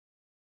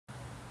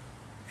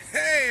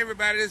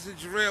everybody, this is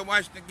Jerrell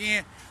Washington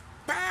again.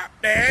 Pop,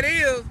 there it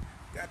is.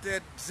 Got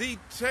that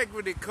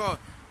Ztegrity card.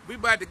 We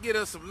about to get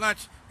us some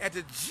lunch at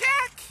the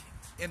Jack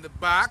in the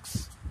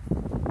Box.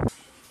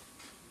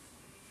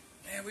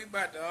 Man, we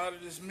about to order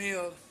this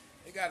meal.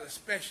 They got a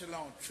special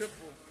on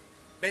triple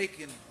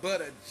bacon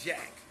butter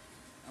jack.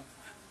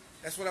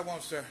 That's what I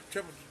want, sir.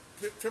 Triple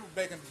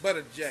bacon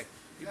butter jack.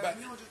 You got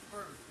the meal or just the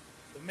burger?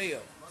 The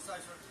meal. What size,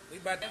 sir? We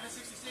about to,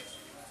 766.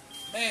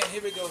 man,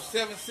 here we go.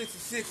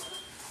 766.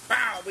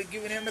 Bow, we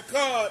giving him the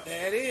card.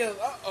 There it is.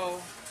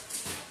 Uh-oh.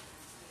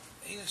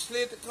 He done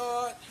slid the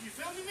card. You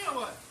filming me or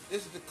what?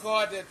 This is the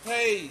card that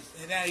pays.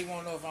 And now he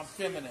won't know if I'm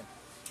filming him.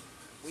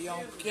 We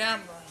on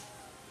camera.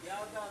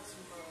 Y'all got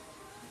some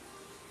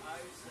ice.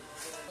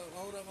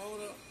 Hold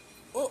up.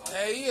 Oh,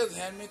 there he is.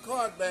 Hand me the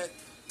card back.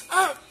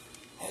 Oh!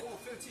 I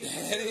want 15%.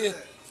 There it is.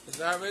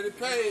 It's already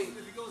paid. If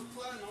it goes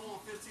platinum, I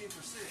want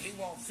 15%. He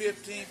want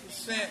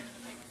 15%.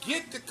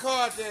 Get the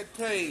card that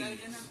pays.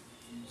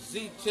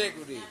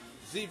 Ztegrity.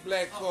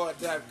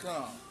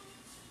 ZblackCard.com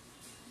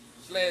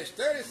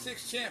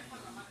 /36champion.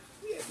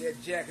 We had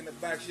that Jack in the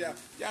Box, y'all.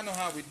 Y'all know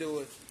how we do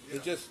it. We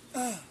just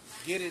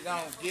get it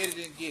on, get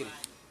it and get it.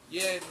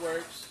 Yeah, it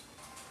works.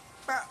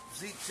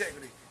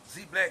 Ztegrity.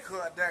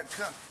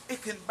 ZblackCard.com.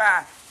 It can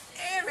buy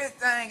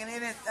everything and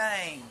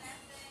anything.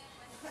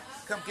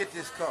 Come get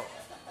this card.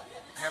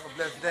 Have a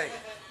blessed day.